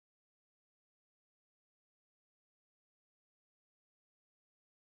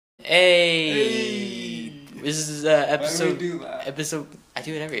Hey! This is episode. Why do we do that? Episode. I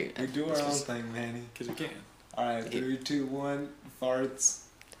do it every. We do our own thing, Manny. Because we can. Alright, 3, 2, 1, farts.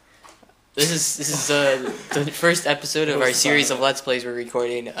 This is the first episode of our series of Let's Plays we're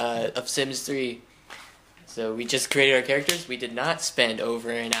recording of Sims 3. So we just created our characters. We did not spend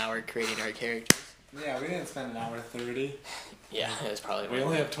over an hour creating our characters. Yeah, we didn't spend an hour 30. Yeah, it was probably. We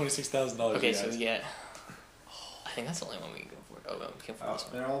only have $26,000. Okay, so we get. I think that's the only one we can go for. Oh, we can find this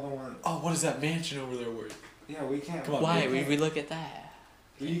one. They're all the ones. Oh, what is that mansion over there worth? Yeah, we can't. Come on, Why? We look at that.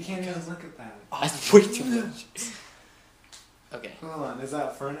 You can't even look at that. That's way too much. Okay. Hold on, is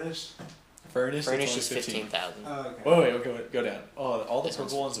that furnished? Furnished Is is 15,000. Oh, okay. Wait, okay, go down. Oh, all the This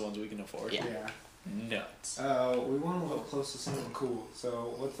purple ones are the ones we can afford. Yeah. Nuts. We want to look close to something cool.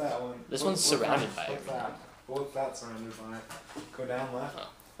 So, what's that one? This one's surrounded by What's everything. that? What's that surrounded by? Go down left?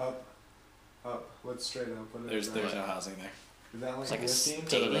 Oh. Up. What's straight up? What is There's that? no housing there. Is that It's like a lifting?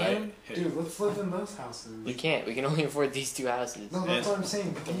 stadium. Right. Dude, let's live in those houses. We can't. We can only afford these two houses. No, that's what I'm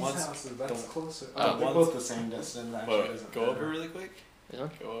saying. The These ones- houses, that's the- closer. Oh, Oh, they're ones- both the same distance. Actually, Wait, doesn't go matter. over really quick. This one?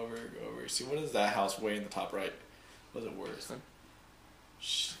 Go over. See, what is that house way in the top right? What is it worth? This one?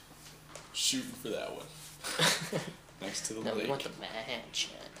 Shooting for that one. Next to the No, we lake. want the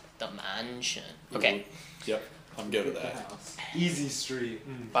mansion. The mansion. Okay. Yep, I'm good with The that. house. Easy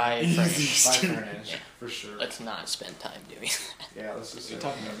Street. By Easy furnish. By Street. furnish, Yeah. for sure. Let's not spend time doing that. Yeah, let's just. What are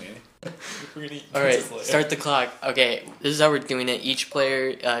you talking about, Manny? We're gonna eat Alright, pizza later. start the clock. Okay, this is how we're doing it. Each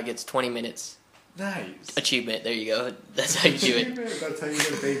player gets 20 minutes. Nice. Achievement, there you go. That's how you do it. That's how you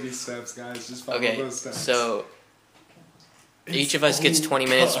do baby steps, guys. Just follow Okay, those steps. so each of us gets 20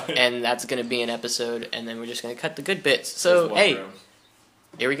 minutes, and that's going to be an episode, and then we're just going to cut the good bits. So, There's one hey, room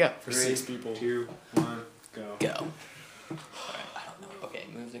here we go. for 3, 6 people. 2, 1, go. Go. I don't know. Okay,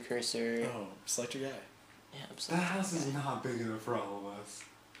 move the cursor. Oh, select your guy. Yeah, I'm That sorry. house is not big enough for all of us.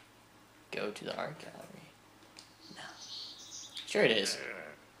 Go to the art gallery. No. Sure it is.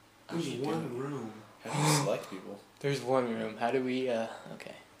 There's you one doing? room. How do you select people? There's one room. How do we,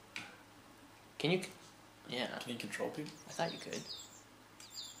 okay. Can you, yeah, Can you control people? I thought you could.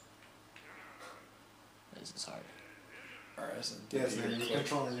 This is hard. RS and Yes, D. man, you're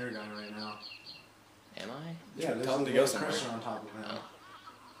controlling your guy right now. Am I? Yeah, there's Tell a him to go little somewhere. pressure on top of him. Oh.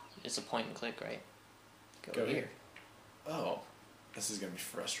 It's a point and click, right? Go here. here. Oh, this is gonna be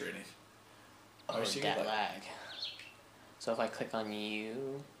frustrating. Oh, Why should you that get lag. So if I click on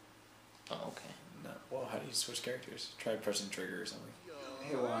you... Oh, okay. No. Well, how do you switch characters? Try pressing trigger or something.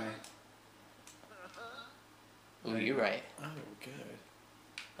 Hey, why? Ooh, you're right. Oh, good.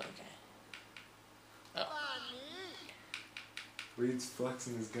 Okay. Oh. Reid's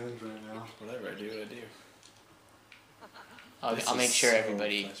flexing his guns right now. Whatever, I do what I do. I'll This make is sure so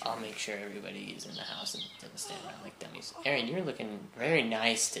everybody... I'll frustrating. make sure everybody is in the house and doesn't stand around like dummies. Aaron, you're looking very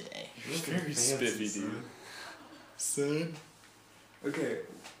nice today. You're Looking very fancy, spiffy, dude. Son. Okay,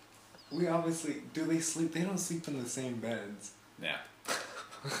 we obviously... Do they sleep? They don't sleep in the same beds. Nah.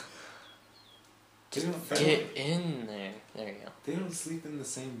 They don't, Get in there. There you go. they don't sleep in the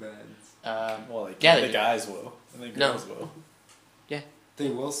same beds. Well, like, Yeah, the they do. guys will. And the No. girls will. They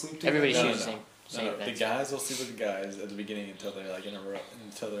will sleep together? Everybody No, shoots no, the no. same No, the beds. guys will sleep with the guys at the beginning until they're like in a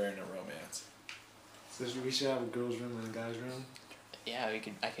until they're in a romance. So we should have a girl's room and a guy's room? Yeah,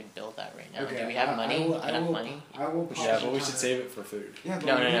 I could build that right now. Okay, Do we have money? Enough money? I will Yeah, but we should save it for food. Yeah, but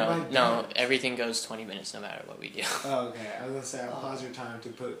No, we no, need no, my no. bed. Everything goes 20 minutes no matter what we do. Oh, okay. I was gonna say, I'll pause your time to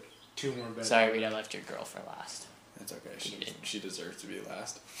put 2 more beds. Sorry, Reid, I left your girl for last. That's okay. You didn't. She deserves to be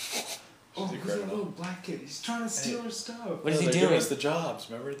last. Oh, She's who's that incredible. little black kid? He's trying to steal her stuff. What is he they're doing? giving us the jobs.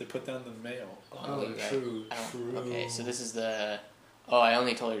 Remember, they put down the mail. Oh, you're right. true, I don't, true. Okay, so this is the... Oh, I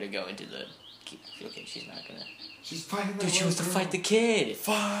only told her to go into the... Okay, she's not gonna... She's fighting the Dude, she little wants to girl. fight the kid!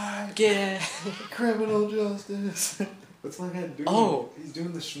 Fight! Get Criminal justice. What's my guy doing? Oh. He's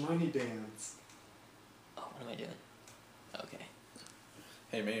doing the shmoney dance. Oh, what am I doing? Okay.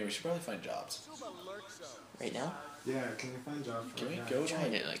 Hey, man, we should probably find jobs. Right now? Yeah, can you find jobs for Can we a guy? go I'm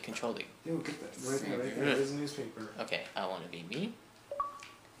trying to, like, control the... Yo, get that. Right there, right there. There's a newspaper. Okay, I want to be me.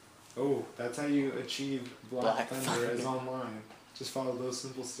 Oh, that's how you achieve Black Black Thunder is Thunder. online. Just follow those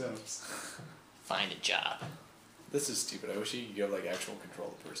simple steps. Find a job. This is stupid. I wish you could go like actual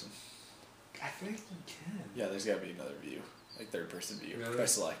control the person. I feel like you can. Yeah, there's gotta be another view, like third person view. Really?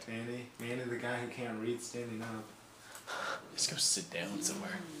 Press select. Manny, the guy who can't read standing up. Just go sit down somewhere.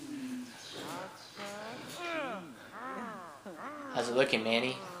 How's it looking,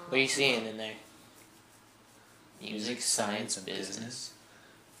 Manny? What are you seeing in there? Music, science, and business.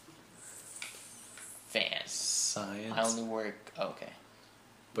 Fans. Science. I only work... Okay.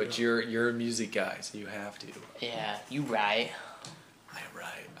 But you're a music guy, so you have to. Yeah, you right. I'm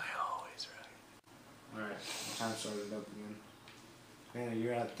right. I always right. Alright, time started up again. Man,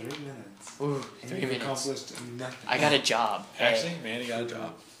 you're at 3 minutes. Ooh, And 3 you've minutes. accomplished nothing. I got a job. Actually, Manny got a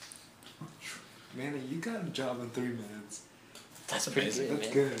job. Man, you got a job in 3 minutes. That's pretty amazing. good,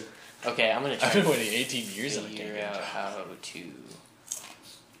 That's man. good. Okay, I'm gonna try I've been waiting 18 to years on a figure game out job. how to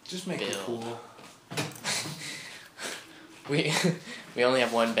Just make it Bill. cool. we only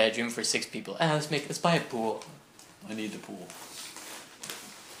have one bedroom for 6 people. Let's buy a pool. I need the pool.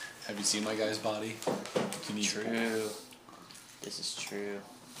 Have you seen my guy's body? He needs a pool. True. This is true.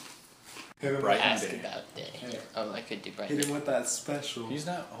 Hit him, Bright Ask day. about day. Hey. Oh, I could do bright hit day. him with that special. He's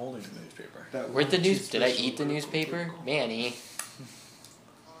not holding the newspaper. That Where'd the one news? cheese Did I special. eat the newspaper? Manny.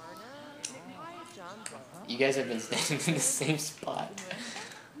 You guys have been standing in the same spot.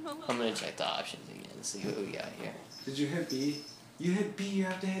 I'm gonna check the options again and see what we got here. Did you hit B? You hit B, you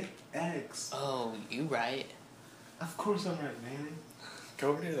have to hit X. Oh, you right. Of course I'm right, man. Go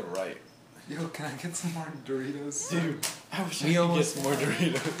over to the right. Yo, can I get some more Doritos? Dude, I wish We I could get almost some more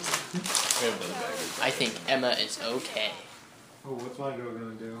Doritos. We have another bag. I think Emma is okay. Oh, what's my girl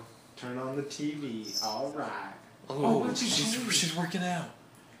gonna do? Turn on the TV. Alright. Oh, what'd you do? she's working out.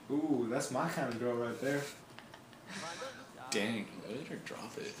 Ooh, that's my kind of girl right there. Dang, why did her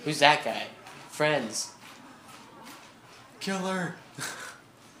drop it? who's that guy? Friends. Kill her.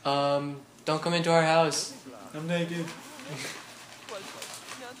 Don't come into our house. I'm naked.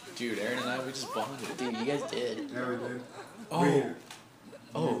 Dude, Aaron and I, we just bonded. Dude, you guys did. Yeah, we did. Oh. Wait.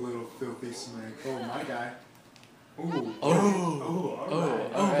 Oh. You little filthy snake. Oh, my guy. Ooh. Oh. Oh,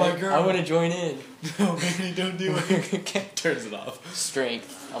 alright. Oh, alright. my girl. I want to join in. No, Manny, don't do it. Okay. Turns it off.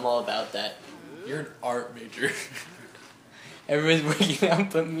 Strength. I'm all about that. You're an art major. Everyone's working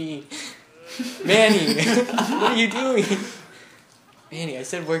out but me. Manny, what are you doing? Manny, I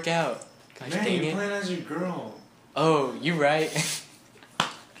said work out. Gosh Man, dang you're it. playing as your girl. Oh, you right.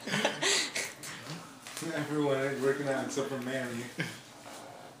 Everyone is working out except for Manny.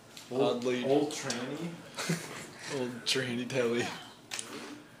 Oddly. Old tranny. Old tranny telly.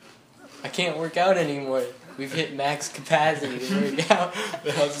 I can't work out anymore. We've hit max capacity to work out.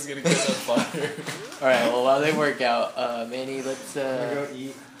 The house is gonna catch on fire. Alright, well while they work out, Manny, let's I'm gonna go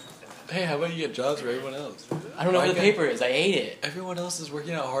eat. Hey, how about you get jobs for everyone else? I don't know My where the guy- paper is. I ate it. Everyone else is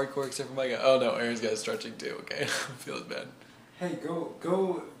working out hardcore except for my guy. Oh no, Aaron's got stretching too. Okay, feels bad. Hey,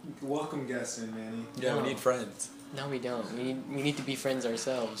 go welcome guests in, Manny. Yeah, No. we need friends. No, we don't. We need to be friends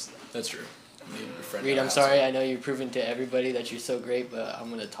ourselves. That's true. We need a friend. Reid, in our I'm house. sorry. I know you've proven to everybody that you're so great, but I'm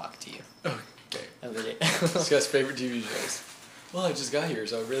gonna talk to you. Okay. That was it. This guy's favorite TV shows. Well, I just got here,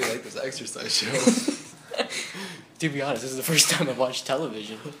 so I really like this exercise show. To be honest, this is the first time I've watched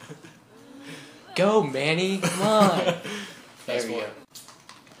television. Go, Manny. Come on. There Fast we go. forward.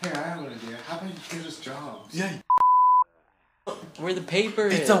 Hey, I have an idea. How about you get us jobs? Yeah, Where the paper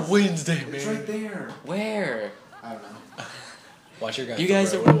is? it's a Wednesday, It's man. right there. Where? I don't know. Watch your guy. You throw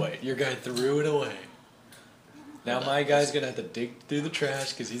guys it are- away. Your guy threw it away. Now Hold on. my guy's gonna have to dig through the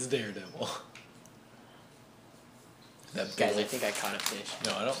trash because he's a daredevil. That Guys, I big- think I caught a fish.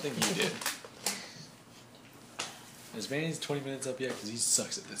 No, I don't think you did. Is Manny's 20 minutes up yet? Because he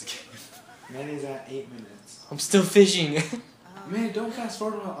sucks at this game. Manny's at 8 minutes. I'm still fishing. Man, don't fast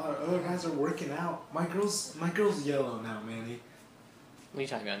forward while our other guys are working out. My girl's yellow now, Manny. What are you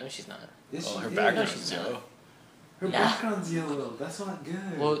talking about? No, she's not. Yes, Well, she her is. background she's is not. yellow. Her Nah. background's yellow. That's not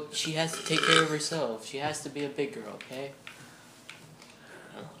good. Well, she has to take care of herself. She has to be a big girl, okay?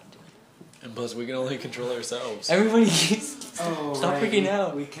 I don't know what I'm doing. And plus, we can only control ourselves. Everybody keeps... oh, Stop right. freaking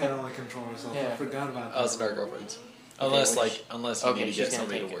out. We can only control ourselves. I Yeah. forgot about that. Us and our girlfriends. Okay, Unless, well, unless you need Okay, to she's get gonna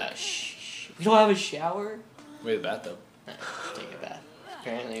somebody to take work. shh. We don't have a shower? We have a bathtub. Take a bath.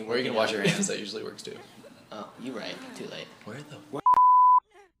 Apparently, Or you can working wash out your right- hands. That usually works too. Oh, you right. Too late. Where the?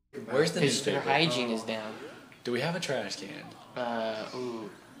 Goodbye. Where's the Because her newspaper? hygiene is down. Do we have a trash can? Ooh.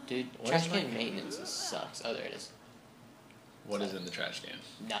 Dude, Where's trash my- can maintenance sucks. Oh, there it is. What is in the trash can?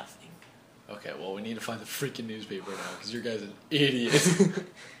 Nothing. Okay, well, we need to find the freaking newspaper now because your guy's an idiot.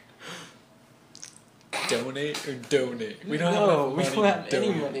 Donate or donate? We don't no, have we enough don't money have to any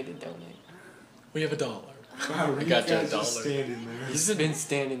donate. money to donate. We have $1. Wow, I Reid got you guy's just $1. standing there. He's been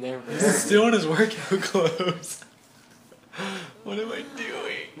standing there for... He's still in his workout clothes. What am I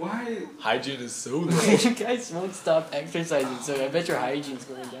doing? Why? Hygiene is so low. You guys won't stop exercising, so I bet your hygiene's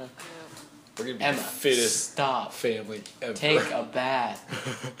going down. We're gonna be Emma, the fittest stop. family ever. Take a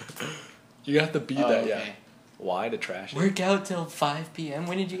bath. You have to be Oh, that, yeah. okay. Why to trash it? Work out till 5 p.m.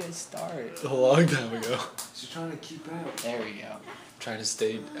 When did you guys start? A long time ago. She's trying to keep up. There we go. Trying to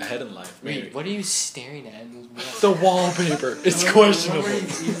stay ahead in life. Reid, Maybe. what are you staring at in those walls? The wallpaper. It's Remember questionable.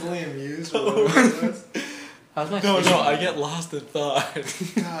 he's easily amused or whatever it was? How's my No, fishing I rod? get lost in thought.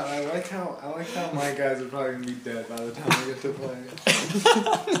 God, I like how my guys are probably gonna be dead by the time we get to play.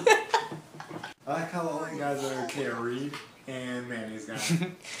 I like how the only guys that are okay are Reid and Manny's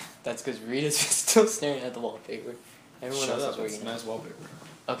guy. That's because Reid is still staring at the wallpaper. Everyone Shut else up, is working. it's nice wallpaper.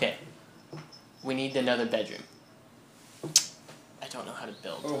 Okay. We need another bedroom. I don't know how to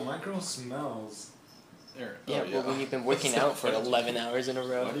build. Oh, my girl smells. There. Yeah, Oh, well, we've been working out for 11 hours in a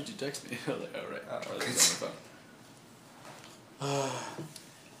row. Why did you text me? I was like, oh, right. Oh, I was on my phone.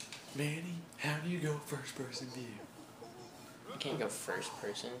 Manny, how do you go first person view? You can't go first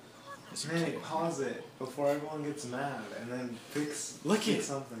person. Yes, you Manny, can. pause it before everyone gets mad and then fix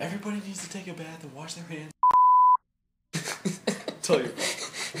something. Everybody needs to take a bath and wash their hands. Tell you.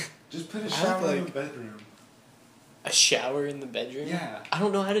 Just put a I shower in like- the bedroom. A shower in the bedroom? Yeah. I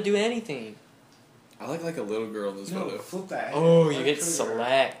don't know how to do anything. I like a little girl in this No, photo. flip that. Oh, Right you get trigger.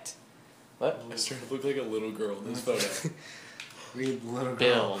 select. What? I was trying to look like a little girl in this photo. Read little girl.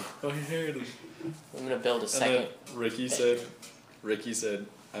 Build. Oh, here it is. I'm gonna build a And second. then Ricky said,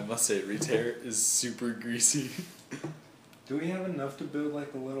 I must say, Reid's hair is super greasy. Do we have enough to build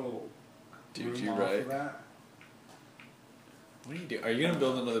like a little Dude, room you're off right. of that? What do you do? Are you gonna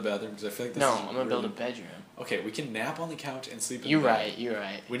build another bathroom? Because I feel like this No, is I'm gonna build a really- bedroom. Okay, we can nap on the couch and sleep in You're the bed. right, you're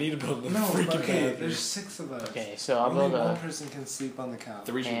right. We need to build another No, freaking okay, bathroom. there's 6 of us. Okay, so I'll Only build one a person can sleep on the couch.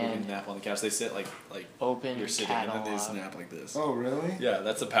 3 people and- can nap on the couch. They sit like open you're sitting and then they just catalog, nap like this. Oh, really? Yeah,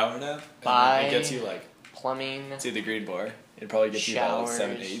 that's a power nap. And Buy- then it gets you like, plumbing, see the green bar? It'd probably get you about like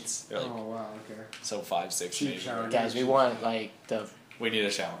 7 Showers. 8s. Or, like, Oh, wow, okay. so 5 6 Cheap maybe. shower. guys, we want like the We need a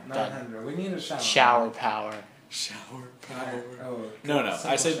shower. 900. We need a shower. shower power. Shower power. Oh, No, I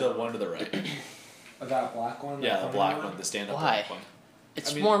simple say the shower. one to the right. Oh, that black one? Yeah, the funny black one, the stand-up Why? black one.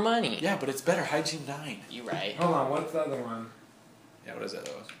 It's I mean- more money. Yeah, but it's better. Hygiene 9. You right. Hold on, what's the other one? Yeah, what is that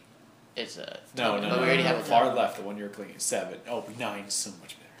though? It's a No, but no, we no, already no, have a far tower. left, the one you're clicking. 7. Oh, 9 is so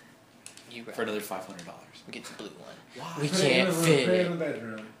much better. You right. For another $500. Get the blue one. Why? We Put it in can't the room, fit Put it it. in the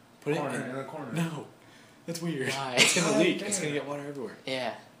bedroom. Put it corner, in. in the corner. No, that's weird. Why? It's gonna God leak. damn It's gonna it. get water everywhere.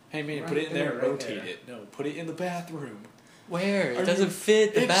 Yeah. Hey man, Right put it in there, there, right rotate there. it. No, put it in the bathroom. Where? Are It doesn't you-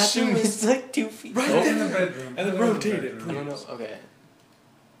 fit. The it bathroom should. is like 2 feet. Right Put it in the there. bedroom. And Put then it in the rotate it, bedroom. I don't know. Okay.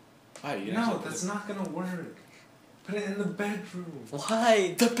 Wow, you No, actually- that's not gonna work. Put it in the bedroom.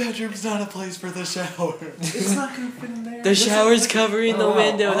 Why? The bedroom's not a place for the shower. It's not gonna fit in there. The shower's covering the Oh, wow.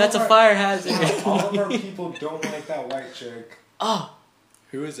 window. All That's of a our- fire hazard. All of our people don't like that white chick. Oh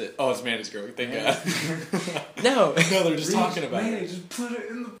Who is it? Oh, it's Manny's girl. Thank God. no! No, they're just Reid, talking about Manny, it. just put it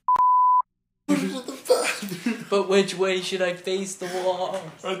in the. But which way should I face the wall?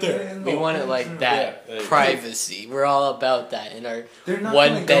 Right Put it there. in We the want it like bedroom. that. Yeah, Privacy. We're all about that in our They're not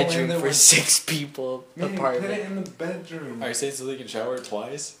one gonna go in bedroom there for with- 6 people Manny, put it apartment. in the bedroom. Are you saying so they can shower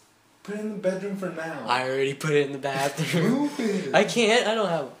twice? Put it in the bedroom for now. I already put it in the bathroom. Move it. I can't. I don't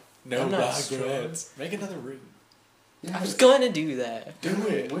have. No I'm not regrets. Make another room. Yeah, I was going to do that. Do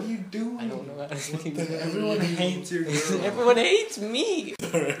it. What are you doing? I don't know how to do the- that. Everyone hates your girl. Everyone hates me.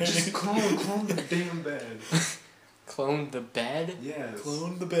 Just clone the damn bed. Clone the bed. Yes.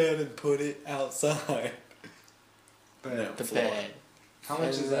 Clone the bed and put it outside. Bed. No. The Floor. bed. How much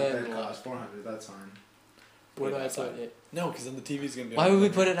And does that then bed what? cost? 400. That's fine. Where do I outside. put it? No, because then the TV's gonna be. Why on would we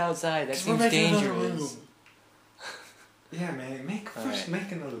the- put it outside? That 'Cause we're seems making another dangerous. room. Yeah, man. Alright.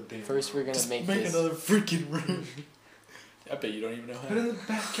 Make another damn. First, we're room. gonna Just make make this. another freaking room. I bet you don't even know Put it how. in the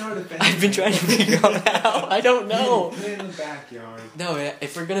backyard if I've been trying to figure out how. I don't know. Put it in the backyard. No,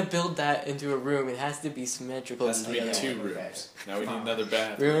 if we're gonna build that into a room, it has to be symmetrical. Has to to be the other 2 one. rooms. Now we need Fine. another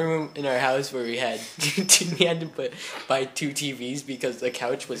bathroom. Remember in our house where we had we had to buy 2 TVs because the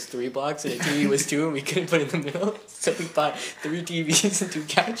couch was 3 blocks and the TV was 2 and we couldn't put it in the middle. So we bought 3 TVs and 2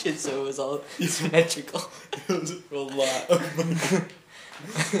 couches so it was all symmetrical. It was a lot of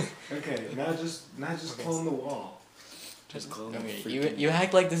money. Okay, now just Okay. clone the wall. Just clone Okay, the you freaking- you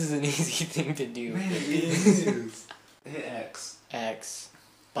act like this is an easy thing to do. Man, it is. Hit X. X,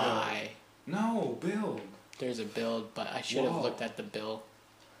 buy. No, build. There's a build, but I should have Whoa. looked at the bill.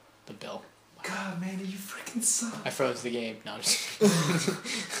 The bill. God, man, you freaking suck. I froze the game. No, I'm just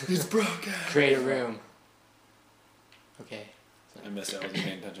It's broken. create a room. Okay. I missed it. I wasn't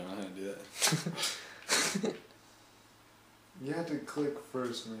paying attention on how to do that. You had to click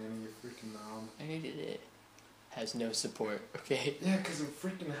first, man, you freaking knob. I needed it. Has no support. Okay. Yeah, because the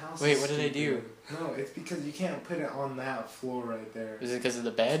freaking house Wait, is what did I do? stupid. No, it's because you can't put it on that floor right there. Is it because of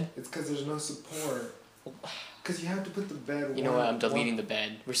the bed? It's because there's no support. Because you have to put the bed. You know what? I'm deleting the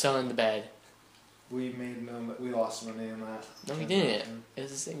bed. We're selling the bed. We made we lost money in that. No, we didn't.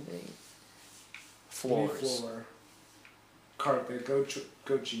 It's the same thing. Floors. Floor. Carpet. Go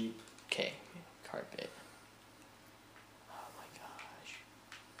cheap. Okay. Carpet.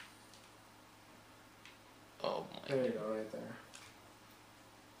 There you go, right there.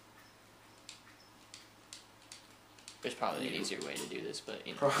 There's probably an easier way to do this, but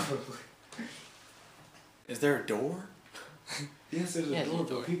you know. Probably. Is there a door? Yes, there's Yeah, a door, there's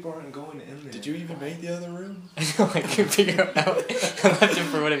a door. but people aren't going in there. Did you even make the other room? I know, I can figure out how. I left it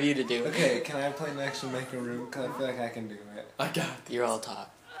for one of you to do. Okay, can I play next and make a room? Because I feel like I can do it. I got You're all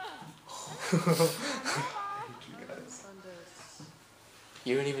talk. I hate you guys.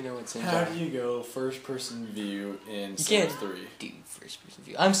 You don't even know what's in How there. do you go first person view in You Sims can't 3? do first person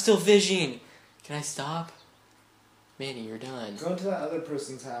view. I'm still fishing. Can I stop? Manny, you're done. Go to that other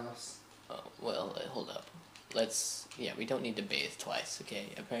person's house. Oh, well, hold up. Yeah, we don't need to bathe twice, okay?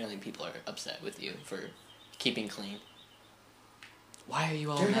 Apparently people are upset with you for keeping clean. Why are you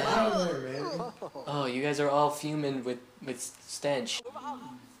all Get mad? out of there, man. Oh, you guys are all fuming with stench.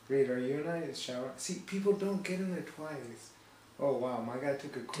 Reid, are you and I shower? See, people don't get in there twice. Oh, wow, my guy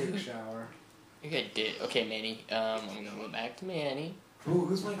took a quick shower. You guys did. Okay, Manny. I'm gonna go back to Manny. Ooh,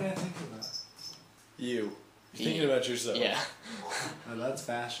 who's my guy thinking about? You. He- You're thinking about yourself. Yeah. Oh, that's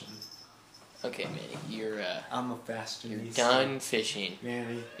fashion. Okay, Manny. You're I'm a fashionista. done fishing.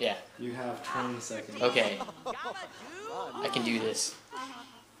 Manny, Yeah. you have 20 seconds. Okay. I can do this.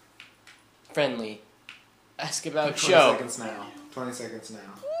 Friendly. Ask about 20 show. seconds now. 20 seconds now.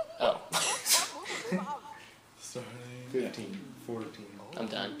 Oh. Starting. 15, 14. I'm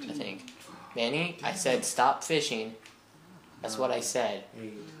done, I think. Manny, I said stop fishing. That's what I said.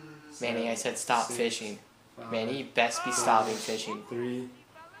 8. Manny, I said stop 6, fishing. 5, Manny, you best be stopping fishing. 3,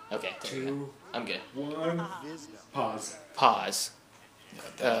 Okay, there we go. 2, I'm good. 1. Pause. Pause.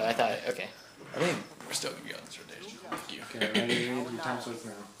 I thought, okay. I mean, we're still gonna be on this rotation. Thank you. Okay, ready? Your time starts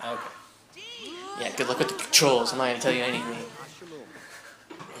now. Okay. Yeah, good luck with the controls. I'm not gonna tell you anything.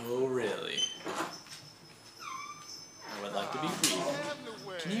 Oh, really? I would like to be free.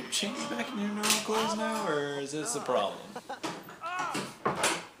 Can you change back in your normal clothes now, or is this a problem?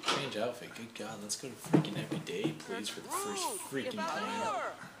 Change outfit. Good God, let's go to freaking everyday, please, for the first freaking time.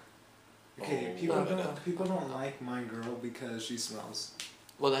 Okay, Oh, people don't like my girl because she smells.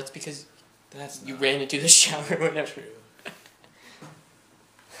 Well, that's because That's you not ran into the shower whenever. true.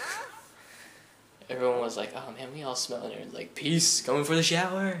 Everyone was like, oh man, we all smell it. And like, peace, going for the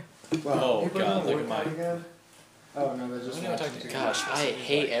shower. Oh, people God, don't look work at my- out again. Oh no, they're just What are you watching talking TV. Gosh, I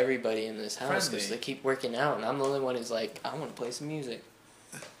hate everybody in this house because Friendly. they keep working out, and I'm the only one who's like, I want to play some music.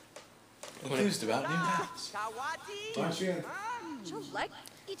 Enthused about new house. Aren't you?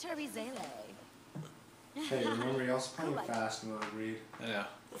 Hey, remember, you're also playing fast mode, Reid. I know.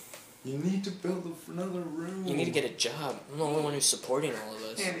 You need to build another room. You need to get a job. I'm the only one who's supporting all of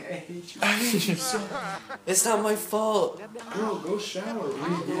us. Manny, I hate you. I hate you so. It's not my fault. Girl, go shower.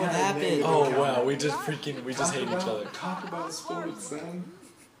 Reid, What happened? Oh, wow, we just hate each other. Talk about sports, then.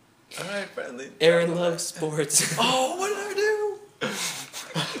 Alright, friendly. Aaron loves sports. Oh, what did I do?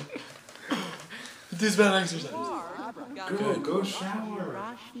 These bad exercises. Girl, go shower.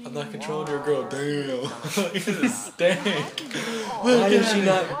 I'm not controlling your girl. Damn. Look at this stank. Why is she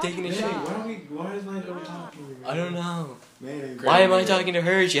not taking a Manny, shower? why is my girl talking to me? I don't know. Manny, Why am I talking to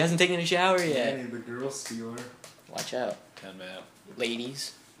her? She hasn't taken a shower yet. Manny, the girl stealer. Watch out, 10 map.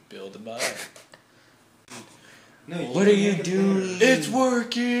 ladies. Build and buy. No, What are you make it doing? better. It's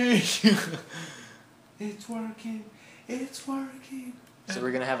working. It's working. It's working. So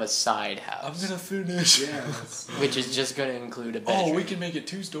we're gonna have a side I'm house, gonna finish. Yes. which is just gonna include a bedroom. Oh, we can make it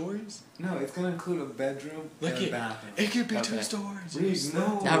 2 stories? No, it's gonna include a bedroom Look and a it. bathroom. It could be Okay. 2 stories. Reid,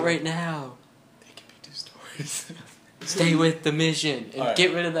 no. Not right now. It could be 2 stories. Stay with the mission and Alright.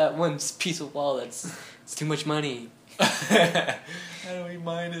 get rid of that one piece of wall. It's too much money. How do we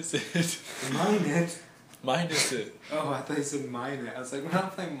minus it? Mine it. Minus it. Oh, I thought you said mine it. I was like, we're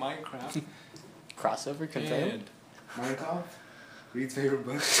not playing Minecraft. Crossover confirmed. And Minecraft? Reid's favorite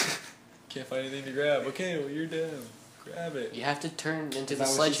book. can't find anything to grab. Okay, well, you're down. Grab it. You have to turn into Is the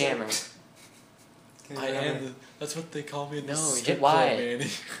that what she sledgehammer. Can I you grab am it? the, that's what they call me in the No, strip hit club, Y. Manny.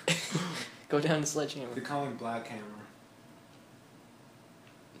 Go down the sledgehammer. They call me Black Hammer.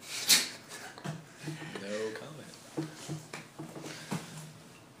 No comment.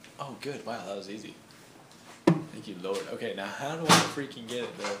 Oh, good. Wow, that was easy. Thank you, Lord. Okay, now how do I freaking get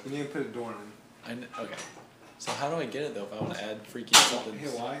it, though? You need to put a door in. Okay. So how do I get it, though, if I want to add freaking something?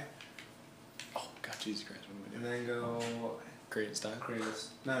 Hit Y, Oh, God, Jesus Christ. What and am I doing? then go Create a style? create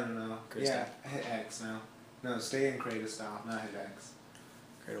a... No. Create Yeah, hit X now. No, stay in create a style, not hit X.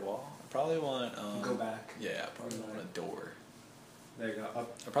 Create a wall? I probably want, Go back. Yeah, I probably want a door. There you go,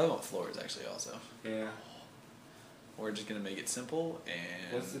 up. I probably want floors, actually, also. Yeah. We're just going to make it simple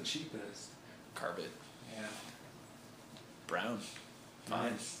and... What's the cheapest? carpet. Yeah. Brown.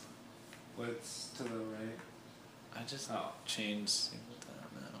 Fine. Nice. What's to the right? I just change single tile.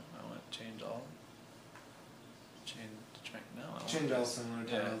 No, I want to change all. Change track. No, I want Change all similar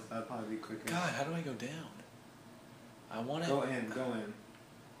tiles. That'd probably be quicker. God, how do I go down? I want to go in. Go in.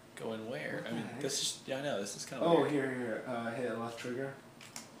 Go in where? I mean, heck? this is. Yeah, I know. This is kind of. Oh, here. Hit left trigger.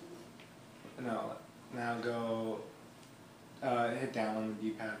 No. Now go. Hit down on the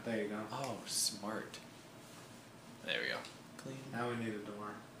D-pad. There you go. Oh, smart. There we go. Clean. Now we need a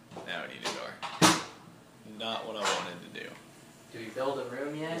door. Now we need a door. Not what I wanted to do. Do we build a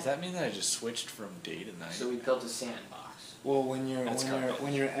room yet? Does that mean that I just switched from day to night? So we built a sandbox. Well, when you're That's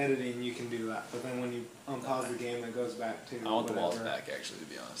when you're editing, you can do that. But then when you unpause the game, it goes back to. I want the walls whatever. back, actually, to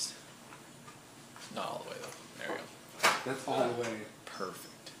be honest. Not all the way though. There we go. That's all the way.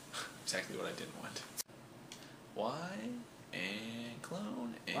 Perfect. Exactly what I didn't want. Y and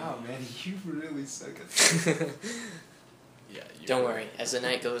clone. And Wow, man, you really suck at this. Yeah. Don't worry. As the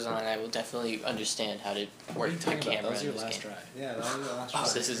night goes on, I will definitely understand how to What are work you the talking about? camera That was in your this last game. try. Yeah, that was the last Oh, try.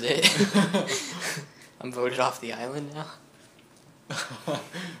 so this is it? I'm voted off the island now?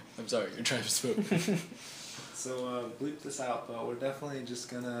 I'm sorry, you're trying to smoke. So bleep this out, but we're definitely just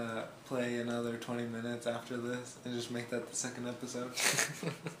gonna play another 20 minutes after this and just make that the second episode. Is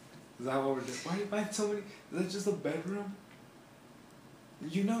that what we're doing? Why do you find so many? Is that just a bedroom?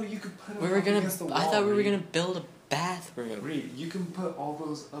 You know, you could put them up against the wall. I thought we were Reid. gonna build a bathroom. Reid, you can put all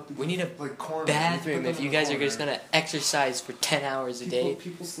those up against We need a like corners. bathroom put if them you in the guys are just corner. gonna exercise for 10 hours a day.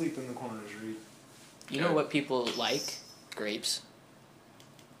 People sleep in the corners, Reid. You know what people like? Grapes.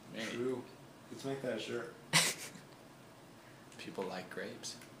 Manny, True. Let's make that a shirt. people like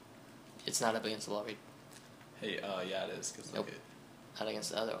grapes. It's not up against the wall, Reid. Hey, yeah, it is. Cause Nope. look Not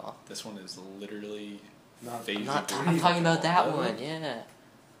against the other wall. this one is literally Not- phasing. I'm talking about that Oh. one, yeah.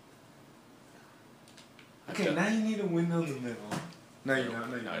 Okay, now you need a window in the middle. No, you don't.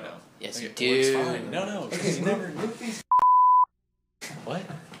 No, you No, I don't. don't. Yes, Like, you it works do. fine. No, because Okay, you never. move these. What?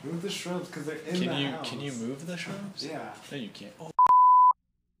 Move the shrubs because they're in Can the you house. can you move the shrubs? Yeah. No, you can't. Oh,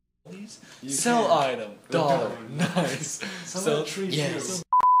 please. You Sell can. item. Dollar. No. Nice. Sell Sell that tree yes. too.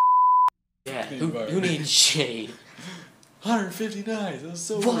 Yeah, The who environment. needs shade? 159. That was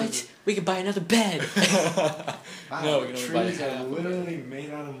so What? worth it. We could buy another bed. Wow, No, we can only buy trees half are of it. literally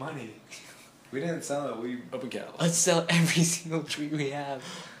made out of money. We didn't sell it. We. Open catalog. Let's sell every single tree we have.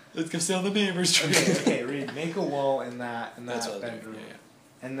 Let's go sell the neighbor's tree. Okay, Reid, make a wall in that That's what I was doing. bedroom,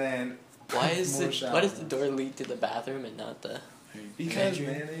 Yeah, and then. Why is more the why does the showers. door lead to the bathroom and not the? yeah. Hey, Because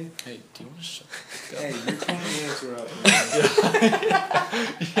bedroom? Manny. hey, do you want to shut Hey, your 20 minutes were up.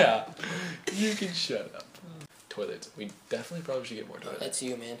 Yeah, you can shut up. Toilets. We definitely probably should get more toilets. That's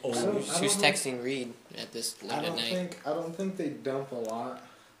you, man. Oh. Who's texting Reid at this late I at don't night? think they dump a lot.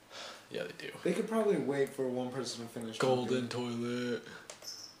 Yeah, they do. They could probably wait for one person to finish. Golden toilet.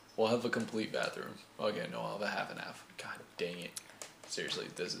 We'll have a complete bathroom. Okay, no, I'll have a half and half. God dang it. Seriously,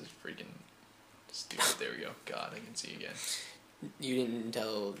 this is freaking stupid. There we go. God, I can see again. You didn't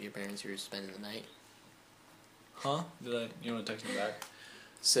tell your parents you were spending the night, Huh? Did I? You want to text me back?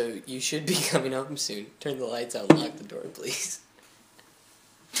 so you should be coming home soon. Turn the lights out. Lock the door, please.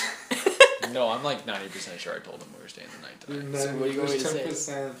 No, I'm like 90% sure I told them we were staying the night tonight. So what do you want me to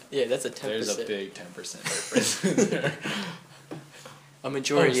say? 10%. Yeah, that's a 10%. There's a big 10% difference in there. A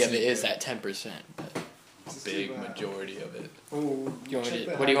majority Oh, of it see. is that 10%. But A big majority of it. Oh, You want me check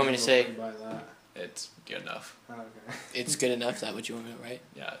to- the what do you want me to hygiene say? before you buy that. It's good enough. Okay. it's good enough. Is that what you want me to write?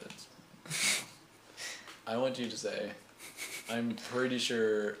 Yeah, that's. I want you to say, I'm pretty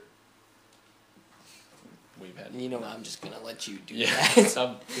sure we've had. You know what? I'm just gonna let you do Yeah.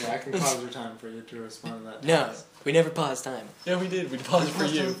 that. Yeah, I can pause your time for you to respond to that. No, text. we never pause time. Yeah, we did. We paused it for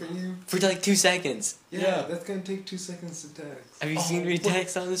Pause time you. for you. For like 2 seconds. Yeah, Yeah. that's gonna take 2 seconds to text. Have you Oh, seen me what-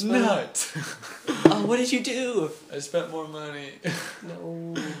 text on this phone? Nut. Oh, what did you do? I spent more money.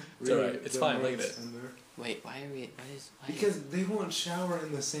 No. It's alright, Reid, it's the fine, look road at it. spender. Wait, why are we? Why is? Why Because they won't shower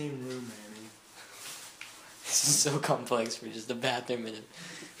in the same room, Manny. this is so complex for just a bathroom and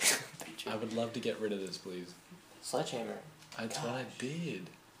I would love to get rid of this, please. sledgehammer. That's what I did.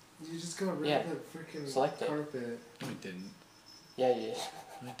 You just got rid Yeah. of that freaking Select it. carpet. No, I didn't. Yeah, yeah.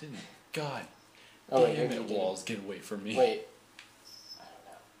 No, I didn't. God Oh wait, damn maybe it, you did. walls, get away from me. Wait. I don't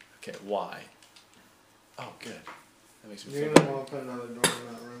know. Okay, why? Oh, good. That makes me You're feel gonna better. want to put another door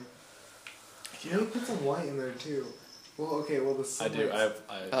in that room. You need to put some light in there too. Well, okay, well the I sun. do. I Uh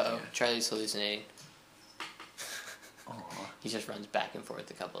oh, Charlie's hallucinating. Aw, He just runs back and forth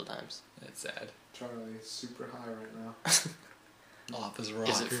a couple of times. that's sad. Charlie's super high right now. Office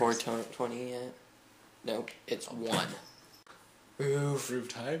rockers. Is it 420 yet? Nope, it's 1. Roof. Roof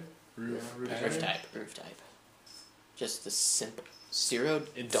type? Roof Yeah, roof pattern? Roof type. Roof type. Just the simple $0.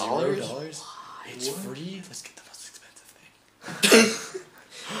 It's $0? Why? It's What? free? Let's get the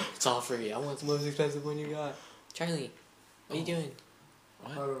It's all free. I want the most expensive one you got. Charlie, what are you doing?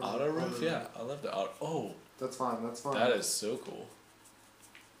 What? Auto roof? Roof? Yeah, I love the auto. Oh, That's fine. That's fine. that is so cool.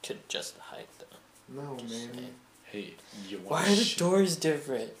 To adjust the height, though. No, man. Hey, you want Why are the doors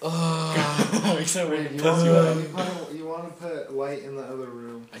different? Oh. Except when Wait, it does you out. you want to put light in the other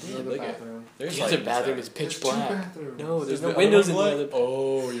room. I the did, other look at bathroom. There's The light other bathroom inside. is pitch There's black. two bathrooms. No, there's no the windows in other the one other.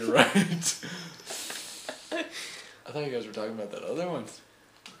 Oh, you're right. I thought you guys were talking about that other one.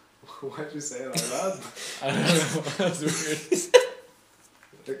 Why'd you say it out loud? I don't know. That's weird.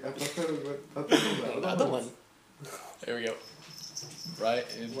 I thought that was the Another one. There we go. Right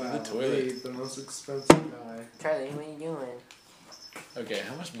into Wow, the toilet. Reid, the most expensive guy. Charlie, what are you doing? Okay,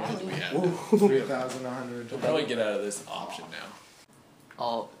 how much money do we have? $3,100. We'll probably get out of this option now.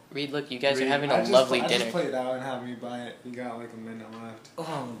 Oh, Reid, look, you guys are Reid, having I a just lovely I dinner. just played out and have me buy it. You got like a minute left.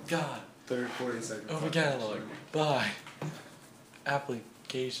 Oh God. 40 seconds. Open catalog. Buy.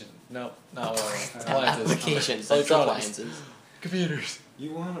 Application. No, not appliances. Applications, that's Electronics. appliances. Computers.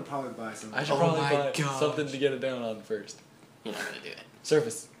 You want to probably buy something. I should Oh probably my buy gosh. something to get it down on first. You're not gonna do it.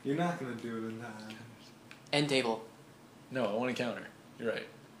 Surface. You're not going to do it in time. End table. No, I want a counter. You're right.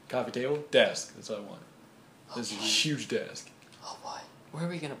 Coffee table. Desk. That's what I want. This is a huge desk. Oh boy. Where are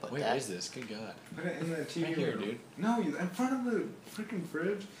we gonna put Where that? is this? Good God. Put it in the TV Right here, room. dude. No, in front of the freaking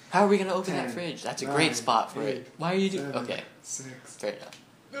fridge. How are we gonna open that 10, fridge? That's a 9, great spot for 8, it. Why are you doing? 7, Okay, 6, fair enough.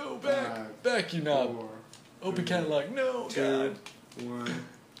 No, back. 5, Back, you knob. 4, Open 3, catalog. No, 2, God. 1.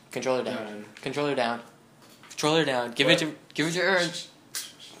 Controller down. Done. Controller down. Controller down. Give What? it your urge.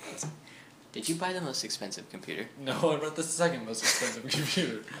 Did you buy the most expensive computer? No, I brought the second most expensive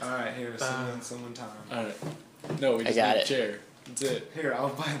computer. Alright, here, someone time. Alright. No, we just got need it. a chair. That's it. Here, I'll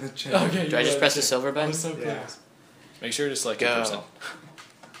buy the chair. Okay. Do I just press the silver I button? was so Yeah. close. Make sure to select Go. a person.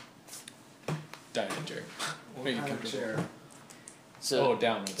 Dining chair. What Make it kind of comfortable. chair? So, Oh,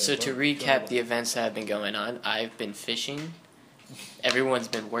 down right there. so to recap the events that have been going on, I've been fishing. Everyone's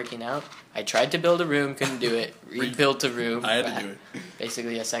been working out. I tried to build a room, couldn't do it. Rebuilt a room. I had to do it.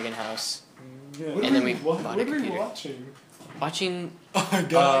 Basically a second house. What And are then we what bought a are we computer. watching? Watching, Oh my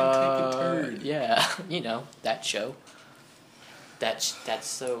God, take a turd. yeah, you know, that show. That's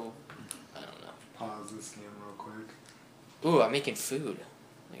so, I don't know. Pause this game real quick. Ooh, I'm making food.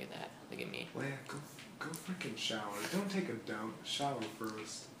 Look at that. Look at me. Leia, go freaking shower. Don't take a dump. Shower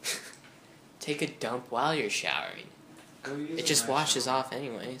first. Take a dump while you're showering. Go use It a just nice washes shower. off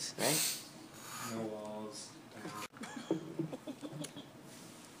anyways, right? No walls. Down.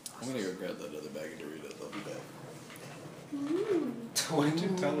 I'm gonna go grab that other bag of Doritos. I'll be back. Why'd you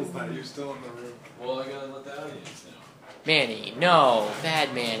tell us that? You're still in the room. Well, I gotta let the audience know. Manny, no.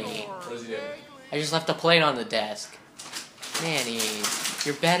 Bad Manny. What is he doing? I just left a plate on the desk. Manny,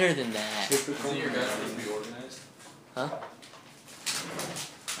 you're better than that. Take the Isn't your phone guy down. supposed to be organized? Huh?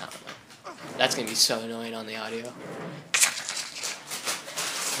 I don't know. That's gonna be so annoying on the audio.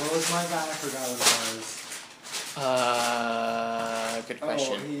 What was my guy? I forgot what it was. Good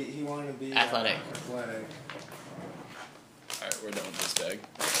question. Oh, he wanted to be Athletic. Athletic. Alright, we're done with this bag.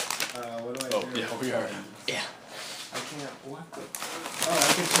 What do I Oh, do? yeah, we are. Yeah. I can't. What the? Oh,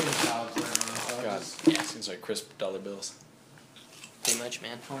 I can change jobs later on. So I'll God, just Yeah. seems like crisp dollar bills. Pretty much,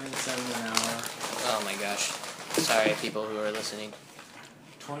 man. 27 an hour. Oh my gosh. Sorry, people who are listening.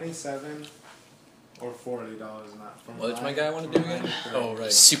 27 or $40 an hour. From What does my nine- guy want to from do again? 9 to 30. Oh,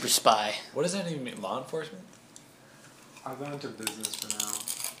 right. Super spy. What does that even mean? Law enforcement? I'll go into business for now.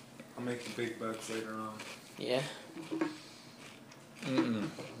 I'll make the big bucks later on. Yeah. Mm-mm.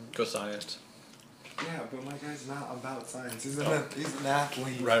 Go science. Yeah, but my guy's not about science. He's an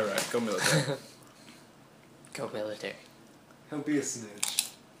athlete. Right. Go military. Go military. He'll be a snitch.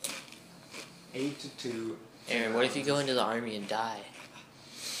 8 to 2. Aaron, what if you go into the army and die?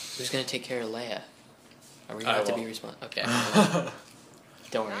 Who's gonna take care of Leia? Are we gonna I have to be will. responsible? Okay.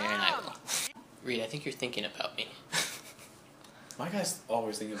 Don't worry, Aaron, I will. Reid, I think you're thinking about me. My guy's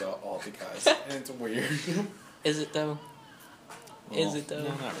always thinking about all the guys, and it's weird. Is it though? Is it though? No,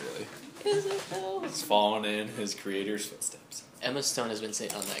 not really. Is it though? He's following in his creator's footsteps. Emma Stone has been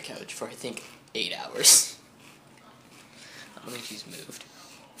sitting on that couch for I think 8 hours. I don't think she's moved.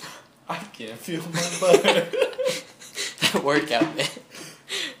 I can't feel my butt. That workout, man.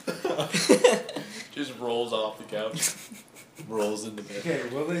 Just rolls off the couch. Rolls into bed. Okay,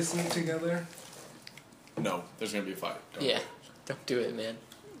 will they sleep together? No, there's gonna be a fight. Don't Yeah. worry. Don't do it, man.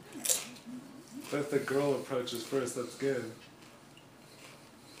 But if the girl approaches first, that's good.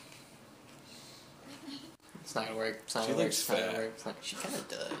 It's not gonna work. It's not She gonna work. looks It's not gonna fat. work. It's not, she kind of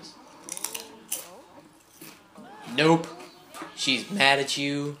does. Nope. She's mad at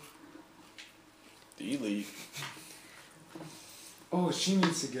you. Delete. Oh, she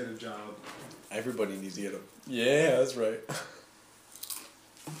needs to get a job. Everybody needs to get a... Yeah, that's right.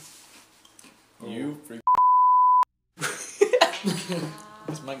 Oh. You freak...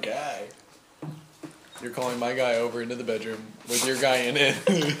 That's my guy. You're calling my guy over into the bedroom with your guy in it.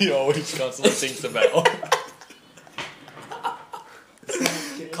 He always constantly thinks about.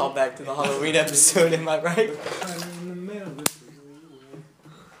 Call back to the Halloween episode, am I right?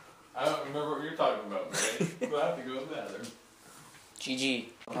 I don't remember what you're talking about, man. We'll have to go to the bathroom. GG.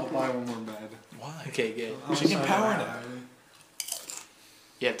 I'll buy one more bed. Why? Okay, good. She can power nap.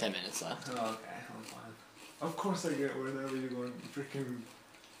 You have 10 minutes left. Oh, okay, I'm fine. Of course I get whenever you go and freaking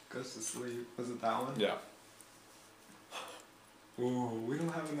goes to sleep. Was it that one? Yeah. Ooh, we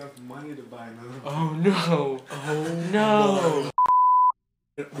don't have enough money to buy another one. Oh no! Oh no!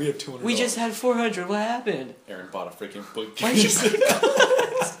 We have $200. We just had 400. What happened? Aaron bought a freaking book. Why'd you say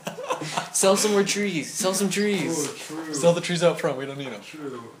that? Sell some more trees. Sell some trees. Oh, true. Sell the trees out front. We don't need them.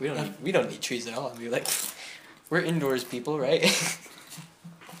 True. We don't need trees at all. I mean, like, we're indoors people, right?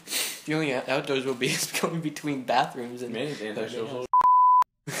 The only outdoors will be is going between bathrooms and. Manny's antisocial.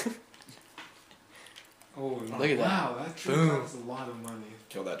 Oh, no. Look at that. Wow, that tree Boom. costs a lot of money.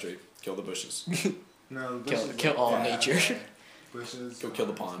 Kill that tree. Kill the bushes. No, the bushes Kill are all bad. nature. Bushes. Go kill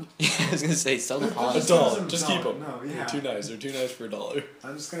the pond. Yeah, I was gonna say sell the A pond. Just doll. doesn't Just sell keep it. them. No, yeah. They're too nice. They're too nice for $1.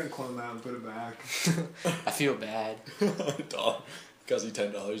 I'm just gonna clone that and put it back. I feel bad. Doll. Cost you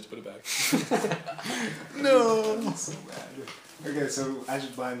 $10 to put it back. No. That's so bad. Okay, so I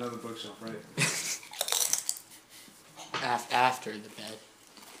should buy another bookshelf, right? After the bed.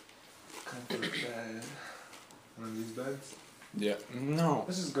 Comfort bed. One of these beds. Yeah. No.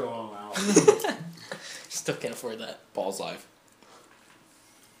 Let's just go all out. Still can't afford that. Ball's life.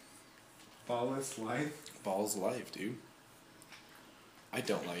 Ballless life. Ball's life, dude. I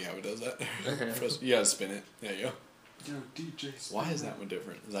don't like how it does that. You gotta spin it. There you go. Yo, DJ. Why is that one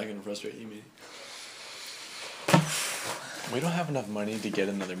different? Is that gonna frustrate you, man? We don't have enough money to get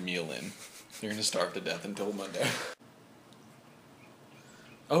another meal in. You're gonna starve to death until Monday.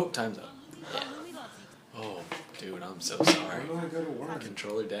 Oh, time's up. Yeah. Oh, dude, I'm so sorry. Where do I go to work?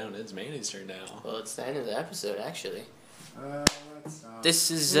 Controller down. It's Manny's turn now. Well, it's the end of the episode, actually. Let's stop.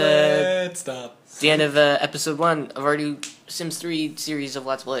 This is Let's stop. the end of episode 1 of our new Sims 3 series of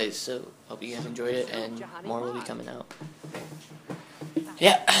Let's Plays. So, hope you guys enjoyed it, and more will be coming out.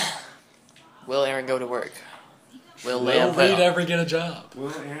 Yeah. Will Aaron go to work? Will Will Reid ever get a job?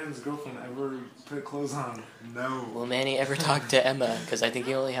 Will Aaron's girlfriend ever put clothes on? No. Will Manny ever talk to Emma? Because I think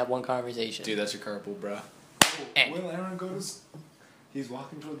he only had one conversation. Dude, that's your carpool, bro. And- Will Aaron go to He's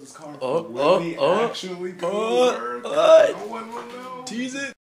walking towards his car. Oh, Will he oh, actually go oh, to work? oh. No one will know. Tease it.